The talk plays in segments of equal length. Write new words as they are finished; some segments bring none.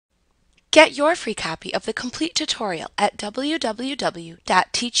Get your free copy of the complete tutorial at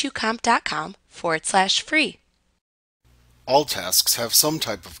www.teachucomp.com/free. All tasks have some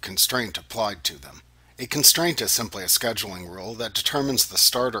type of constraint applied to them. A constraint is simply a scheduling rule that determines the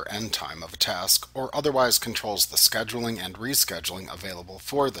start or end time of a task or otherwise controls the scheduling and rescheduling available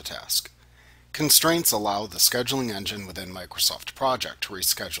for the task. Constraints allow the scheduling engine within Microsoft Project to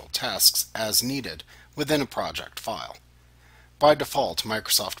reschedule tasks as needed within a project file. By default,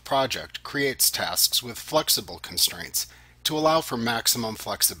 Microsoft Project creates tasks with flexible constraints to allow for maximum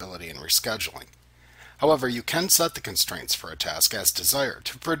flexibility in rescheduling. However, you can set the constraints for a task as desired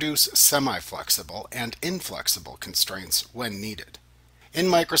to produce semi-flexible and inflexible constraints when needed. In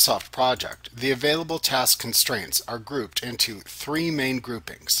Microsoft Project, the available task constraints are grouped into three main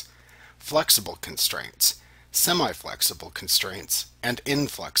groupings: flexible constraints, semi-flexible constraints, and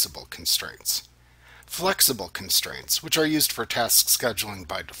inflexible constraints. Flexible constraints, which are used for task scheduling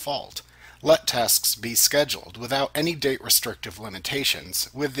by default, let tasks be scheduled without any date-restrictive limitations,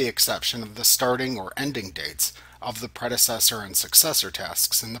 with the exception of the starting or ending dates of the predecessor and successor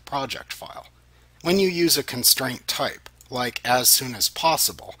tasks in the project file. When you use a constraint type, like as soon as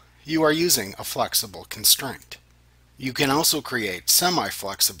possible, you are using a flexible constraint. You can also create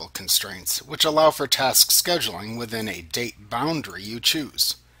semi-flexible constraints, which allow for task scheduling within a date boundary you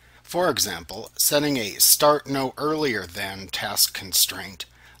choose. For example, setting a start no earlier than task constraint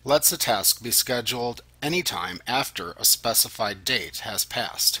lets a task be scheduled anytime after a specified date has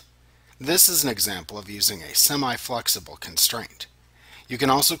passed. This is an example of using a semi-flexible constraint. You can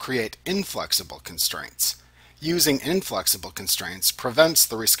also create inflexible constraints. Using inflexible constraints prevents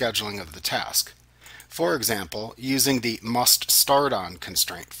the rescheduling of the task. For example, using the must start on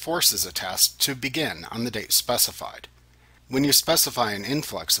constraint forces a task to begin on the date specified. When you specify an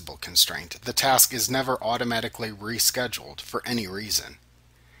inflexible constraint, the task is never automatically rescheduled for any reason.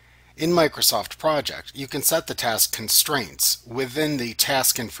 In Microsoft Project, you can set the task constraints within the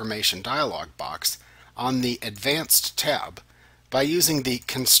Task Information dialog box on the Advanced tab by using the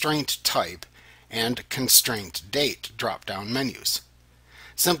Constraint Type and Constraint Date drop-down menus.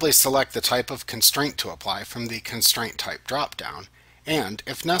 Simply select the type of constraint to apply from the Constraint Type drop-down, and,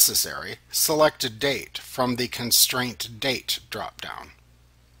 if necessary, select a date from the Constraint Date drop-down.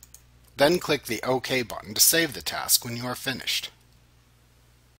 Then click the OK button to save the task when you are finished.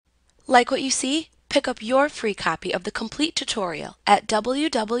 Like what you see? Pick up your free copy of the complete tutorial at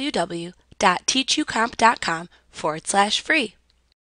www.teachucomp.com/free.